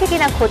হয়েছে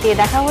কিনা খতিয়ে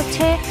দেখা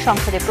হচ্ছে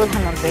সংসদে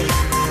প্রধানমন্ত্রী।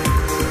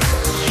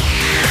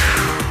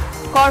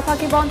 কর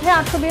ফাঁকি বন্ধে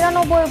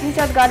 892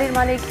 অভিজাত গাড়ির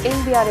মালিক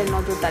NBR এর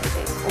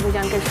নজরদারিতে।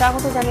 অভিযানকে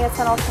স্বাগত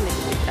জানিয়েছেন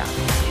অর্থনীতিবিদরা।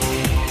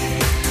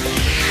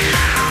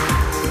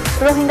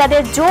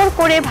 রোহিঙ্গাদের জোর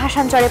করে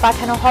ভাষাঞ্চরে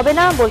পাঠানো হবে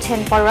না বলছেন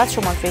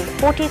পররাষ্ট্রমন্ত্রী।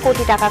 কোটি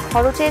কোটি টাকা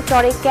খরচে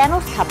চরে কেন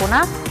স্থাপনা,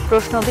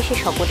 প্রশ্ন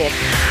বিশেষজ্ঞদের।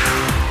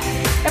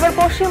 এবার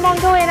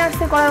পশ্চিমবঙ্গেও NRC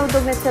করার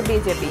উদ্যোগ নিচ্ছে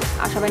বিজেপি।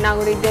 আসামে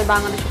নাগরিকদের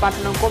বাংলাদেশে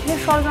পাঠানোর গভীর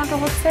ষড়যন্ত্র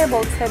হচ্ছে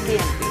বলছে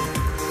বিএনপি।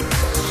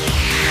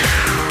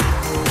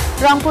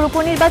 রংপুর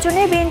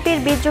উপনির্বাচনে বিএনপির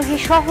বিদ্রোহী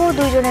সহ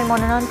 2 জনের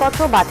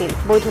মনোনয়নপত্র বাতিল।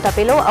 বৈধতা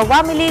পেল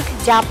আওয়ামী লীগ,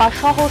 জাপা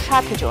সহ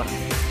 7 জন।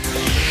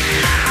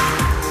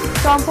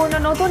 সম্পূর্ণ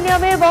নতুন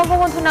নিয়মে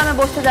বঙ্গবন্ধু নামে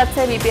বসতে যাচ্ছে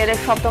BPL এর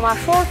 7ম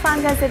আসর,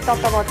 ফ্র্যাঞ্চাইজির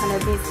তত্ত্বাবধানে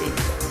BC।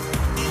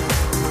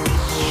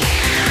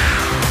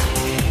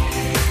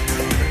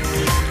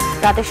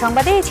 রাতের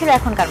সংবাদে এই ছিল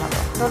এখনকার মতো।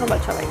 ধন্যবাদ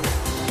সবাইকে।